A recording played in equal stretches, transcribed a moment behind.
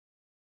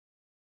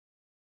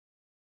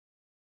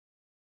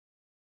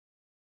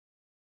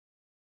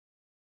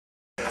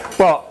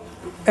Well,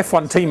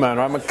 F1 team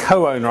owner, I'm a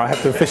co-owner, I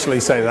have to officially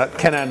say that.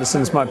 Ken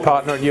Anderson's my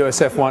partner at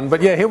US F1.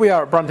 But yeah, here we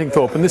are at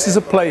Bruntingthorpe, and this is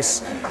a place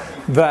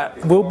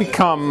that will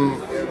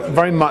become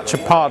very much a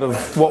part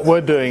of what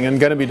we're doing and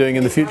going to be doing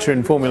in the future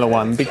in Formula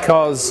One,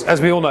 because, as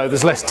we all know,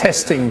 there's less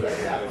testing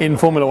in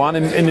Formula One,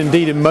 and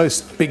indeed in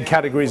most big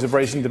categories of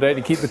racing today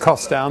to keep the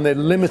costs down. They're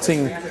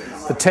limiting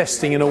the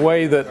testing in a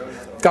way that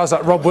guys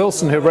like Rob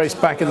Wilson, who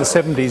raced back in the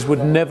 70s,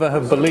 would never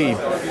have believed.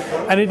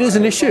 And it is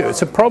an issue,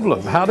 it's a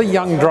problem. How do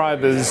young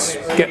drivers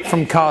get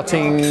from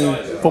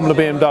karting, Formula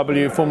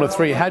BMW, Formula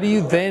 3, how do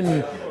you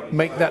then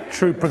make that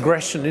true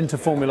progression into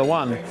Formula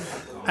One?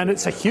 And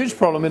it's a huge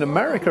problem in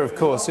America, of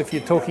course, if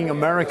you're talking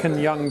American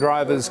young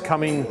drivers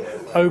coming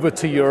over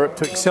to Europe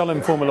to excel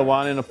in Formula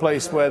One in a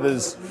place where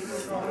there's,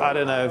 I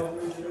don't know,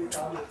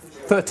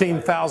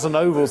 13,000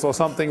 ovals or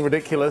something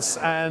ridiculous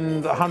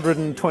and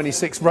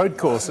 126 road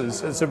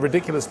courses. It's a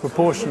ridiculous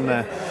proportion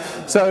there.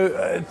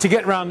 So to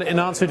get round, in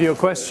answer to your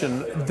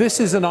question,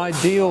 this is an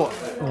ideal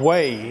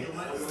way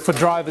for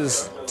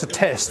drivers to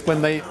test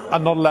when they are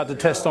not allowed to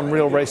test on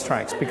real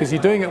racetracks, because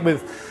you're doing it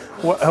with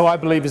who I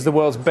believe is the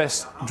world's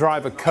best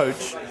driver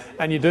coach,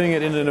 and you're doing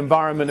it in an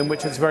environment in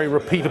which it's very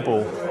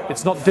repeatable.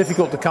 It's not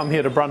difficult to come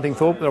here to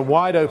Bruntingthorpe. There are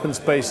wide open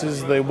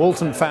spaces. The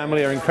Walton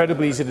family are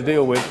incredibly easy to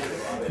deal with.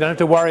 You don't have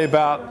to worry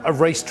about a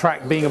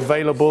racetrack being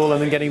available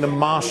and then getting the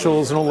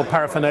marshals and all the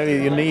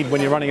paraphernalia you need when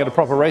you're running at a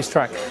proper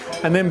racetrack.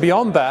 And then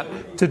beyond that,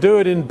 to do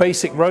it in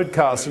basic road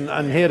cars.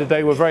 And here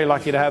today we're very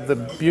lucky to have the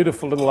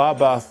beautiful little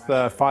Arbath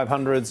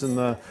 500s and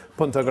the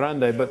Punta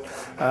Grande.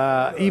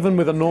 But even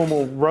with a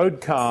normal road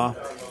car,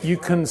 you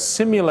can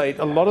simulate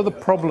a lot of the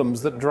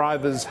problems that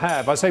drivers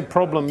have. I say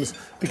problems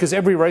because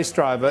every race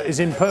driver is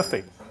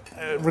imperfect.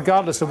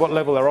 Regardless of what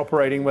level they're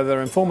operating, whether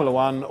they're in Formula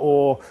One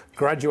or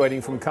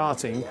graduating from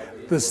karting,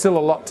 there's still a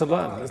lot to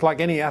learn. It's like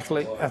any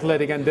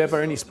athletic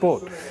endeavor, any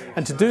sport.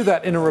 And to do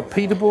that in a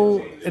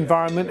repeatable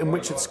environment in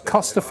which it's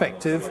cost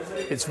effective,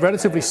 it's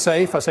relatively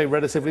safe. I say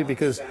relatively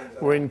because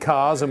we're in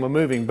cars and we're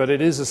moving, but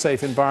it is a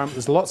safe environment.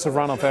 There's lots of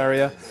runoff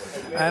area.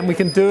 And we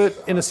can do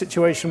it in a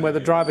situation where the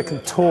driver can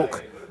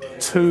talk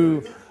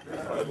to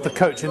the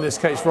coach, in this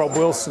case Rob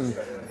Wilson,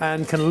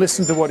 and can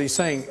listen to what he's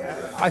saying.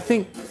 I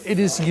think it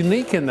is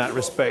unique in that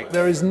respect.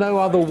 There is no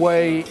other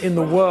way in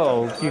the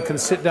world you can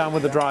sit down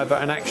with the driver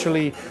and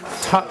actually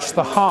touch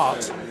the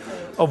heart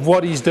of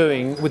what he's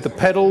doing with the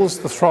pedals,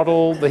 the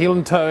throttle, the heel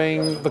and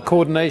towing, the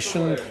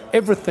coordination.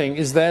 Everything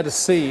is there to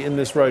see in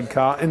this road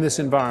car, in this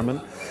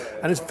environment.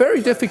 And it's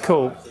very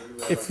difficult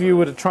if you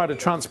were to try to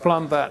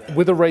transplant that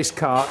with a race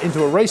car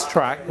into a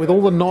racetrack with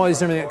all the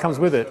noise and everything that comes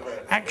with it,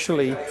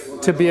 actually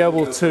to be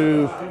able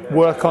to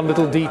work on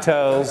little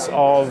details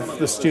of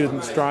the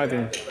students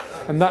driving.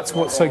 And that's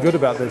what's so good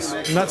about this.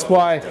 And that's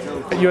why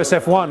at US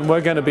F1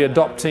 we're going to be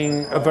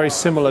adopting a very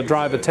similar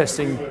driver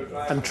testing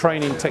and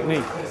training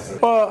technique.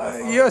 Well,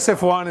 US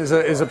F1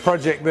 is a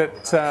project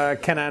that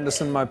Ken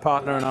Anderson, my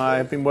partner, and I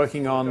have been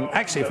working on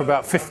actually for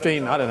about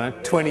 15, I don't know,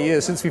 20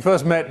 years, since we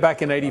first met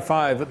back in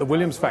 '85 at the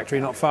Williams factory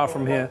not far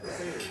from here.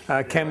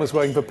 Ken was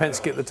working for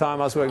Penske at the time,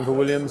 I was working for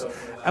Williams.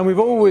 And we've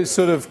always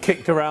sort of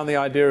kicked around the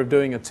idea of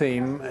doing a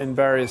team in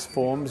various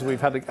forms.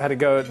 We've had a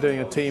go at doing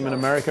a team in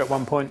America at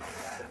one point.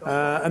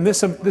 And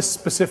this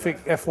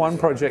specific F1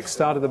 project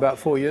started about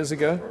 4 years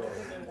ago,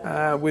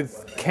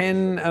 with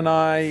Ken and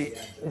I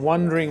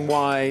wondering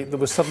why there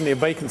was suddenly a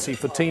vacancy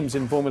for teams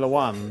in Formula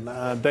One.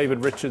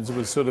 David Richards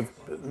was sort of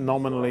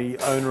nominally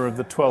owner of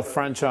the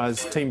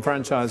 12th team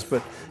franchise,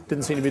 but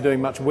didn't seem to be doing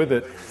much with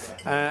it.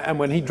 And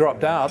when he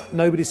dropped out,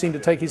 nobody seemed to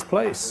take his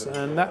place.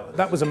 And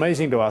that was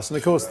amazing to us. And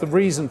of course, the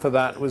reason for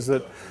that was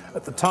that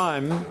at the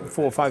time,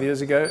 4 or 5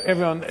 years ago,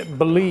 everyone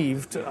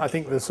believed, I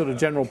think the sort of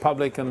general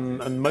public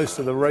and most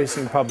of the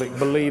racing public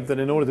believed that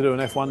in order to do an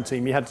F1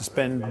 team, you had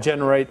to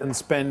generate and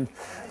spend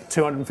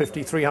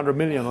 250, 300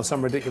 million or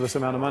some ridiculous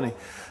amount of money.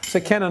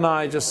 So Ken and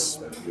I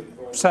just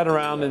sat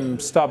around in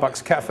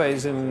Starbucks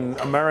cafes in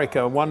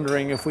America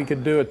wondering if we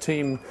could do a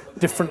team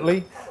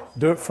differently,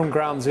 do it from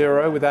ground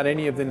zero without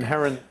any of the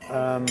inherent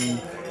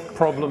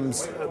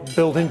problems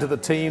built into the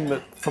team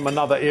from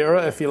another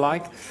era, if you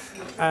like,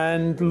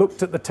 and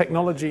looked at the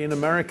technology in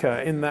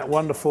America in that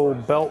wonderful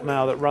belt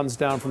now that runs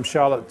down from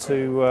Charlotte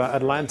to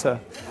Atlanta.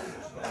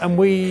 And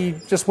we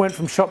just went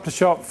from shop to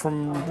shop,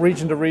 from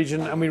region to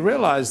region, and we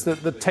realized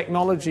that the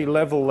technology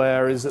level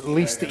there is at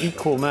least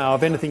equal now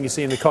of anything you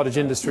see in the cottage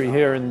industry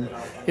here in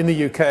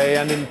the UK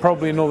and in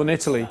probably in northern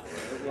Italy.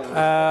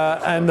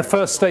 And the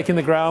first stake in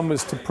the ground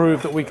was to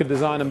prove that we could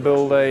design and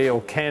build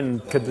or Ken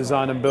could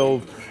design and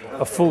build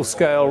a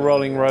full-scale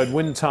rolling road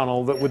wind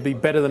tunnel that would be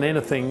better than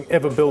anything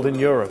ever built in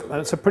Europe.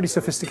 And it's a pretty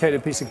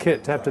sophisticated piece of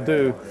kit to have to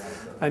do.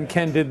 And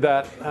Ken did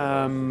that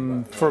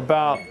for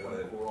about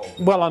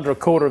well under a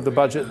quarter of the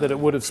budget that it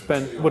would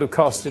have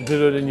cost to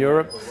do it in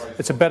Europe.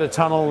 It's a better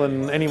tunnel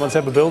than anyone's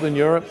ever built in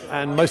Europe,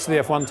 and most of the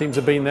F1 teams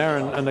have been there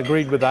and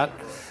agreed with that.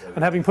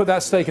 And having put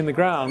that stake in the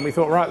ground, we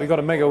thought, right, we've got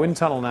a mega wind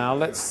tunnel now.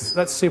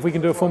 Let's see if we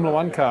can do a Formula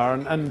One car.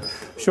 And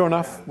sure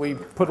enough, we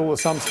put all the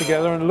sums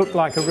together and it looked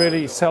like a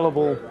really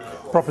sellable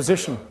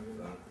proposition.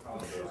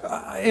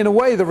 in a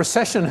way, the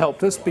recession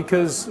helped us,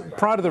 because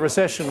prior to the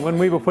recession, when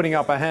we were putting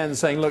up our hands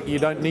saying, look, you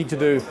don't need to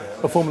do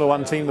a Formula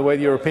One team the way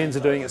the Europeans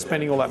are doing it,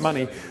 spending all that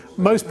money,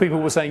 most people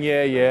were saying,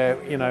 yeah,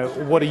 you know,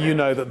 what do you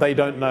know that they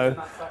don't know?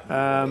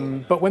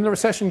 But when the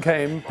recession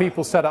came,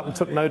 people sat up and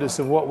took notice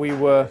of what we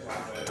were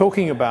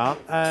talking about,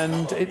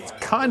 and it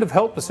kind of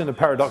helped us in a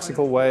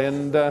paradoxical way.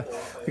 And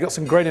we got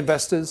some great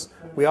investors.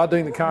 We are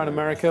doing the car in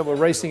America. We're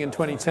racing in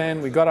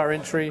 2010. We got our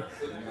entry.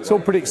 It's all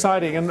pretty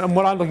exciting, and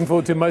what I'm looking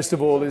forward to most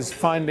of all is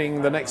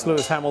finding the next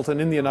Lewis Hamilton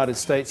in the United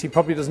States. He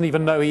probably doesn't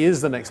even know he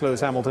is the next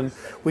Lewis Hamilton.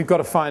 We've got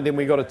to find him,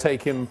 we've got to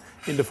take him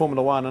into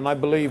Formula One, and I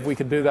believe we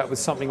could do that with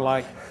something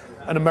like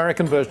an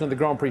American version of the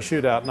Grand Prix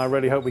Shootout, and I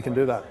really hope we can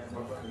do that.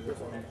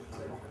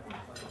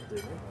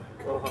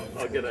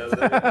 I'll get out of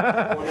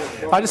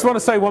there. I just want to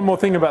say one more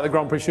thing about the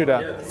Grand Prix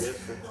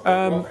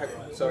Shootout.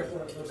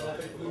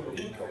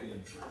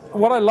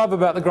 What I love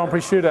about the Grand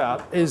Prix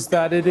Shootout is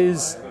that it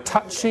is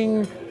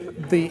touching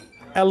the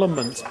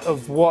element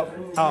of what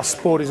our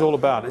sport is all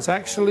about. It's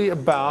actually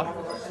about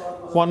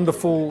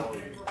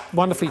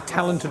wonderfully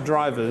talented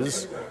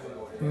drivers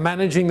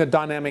managing the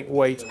dynamic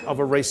weight of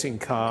a racing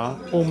car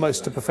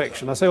almost to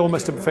perfection. I say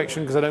almost to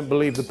perfection because I don't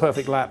believe the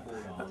perfect lap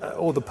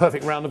or the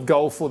perfect round of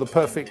golf or the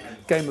perfect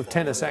game of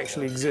tennis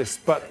actually exists,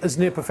 but as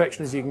near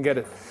perfection as you can get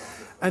it.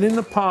 And in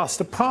the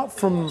past, apart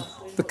from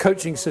the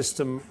coaching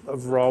system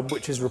of Rob,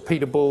 which is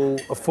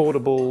repeatable,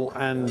 affordable,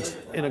 and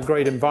in a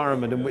great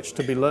environment in which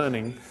to be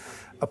learning,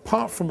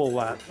 apart from all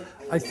that,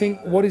 I think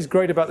what is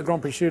great about the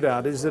Grand Prix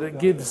Shootout is that it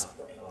gives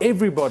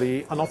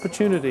everybody an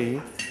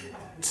opportunity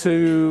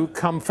to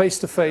come face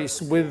to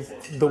face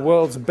with the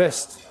world's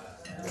best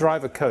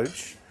driver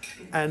coach,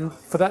 and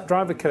for that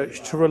driver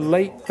coach to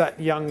relate that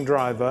young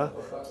driver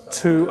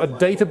to a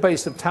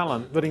database of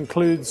talent that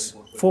includes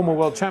former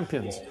world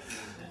champions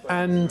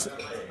and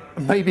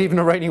maybe even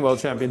a reigning world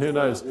champion, who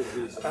knows.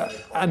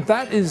 And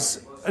that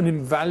is an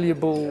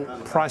invaluable,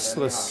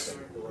 priceless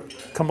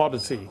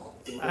commodity.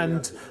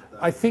 And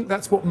I think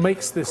that's what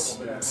makes this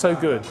so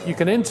good. You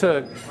can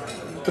enter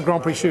the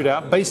Grand Prix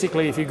Shootout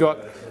basically if you've got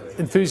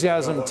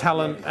enthusiasm,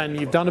 talent, and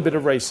you've done a bit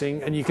of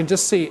racing, and you can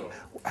just see,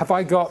 have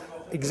I got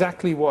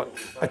exactly what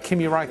a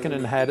Kimi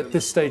Räikkönen had at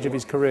this stage of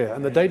his career?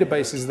 And the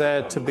database is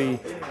there to be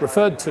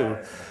referred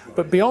to.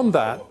 But beyond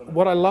that,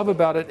 what I love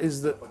about it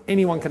is that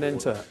anyone can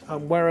enter.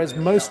 Whereas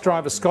most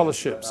driver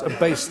scholarships are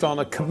based on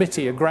a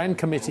committee, a grand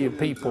committee of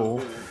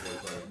people,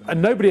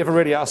 and nobody ever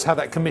really asks how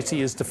that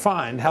committee is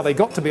defined, how they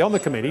got to be on the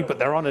committee, but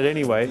they're on it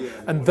anyway,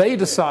 and they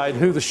decide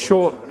who the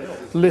short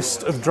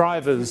list of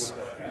drivers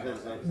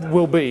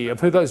will be, of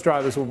who those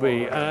drivers will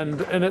be,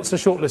 and it's a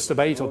short list of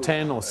 8 or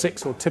 10 or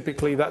 6 or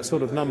typically that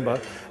sort of number,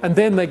 and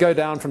then they go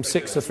down from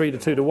 6 to 3 to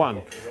 2 to 1,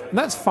 and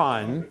that's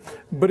fine.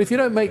 But if you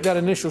don't make that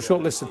initial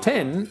short list of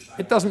 10,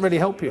 it doesn't really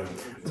help you.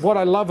 What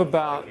I love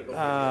about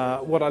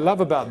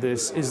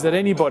this is that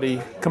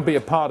anybody can be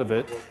a part of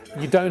it.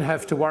 You don't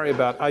have to worry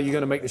about, are you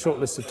going to make the short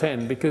list of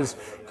 10, because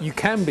you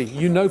can be.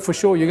 You know for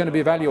sure you're going to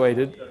be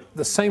evaluated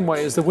the same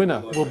way as the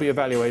winner will be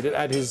evaluated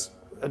at his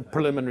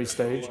preliminary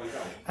stage.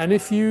 And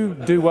if you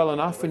do well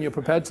enough and you're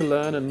prepared to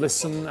learn and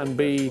listen and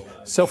be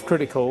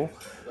self-critical,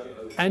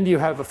 and you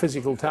have a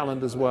physical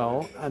talent as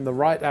well and the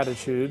right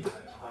attitude,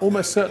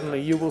 almost certainly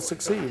you will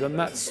succeed. And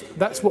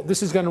that's what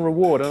this is going to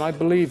reward. And I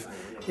believe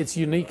it's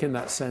unique in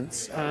that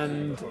sense.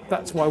 And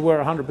that's why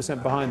we're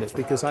 100% behind it,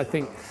 because I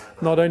think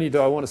not only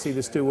do I want to see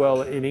this do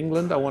well in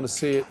England, I want to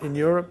see it in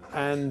Europe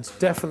and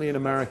definitely in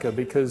America,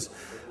 because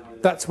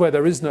that's where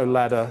there is no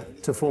ladder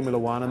to Formula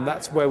One, and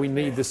that's where we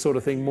need this sort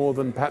of thing more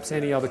than perhaps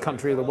any other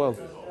country of the world.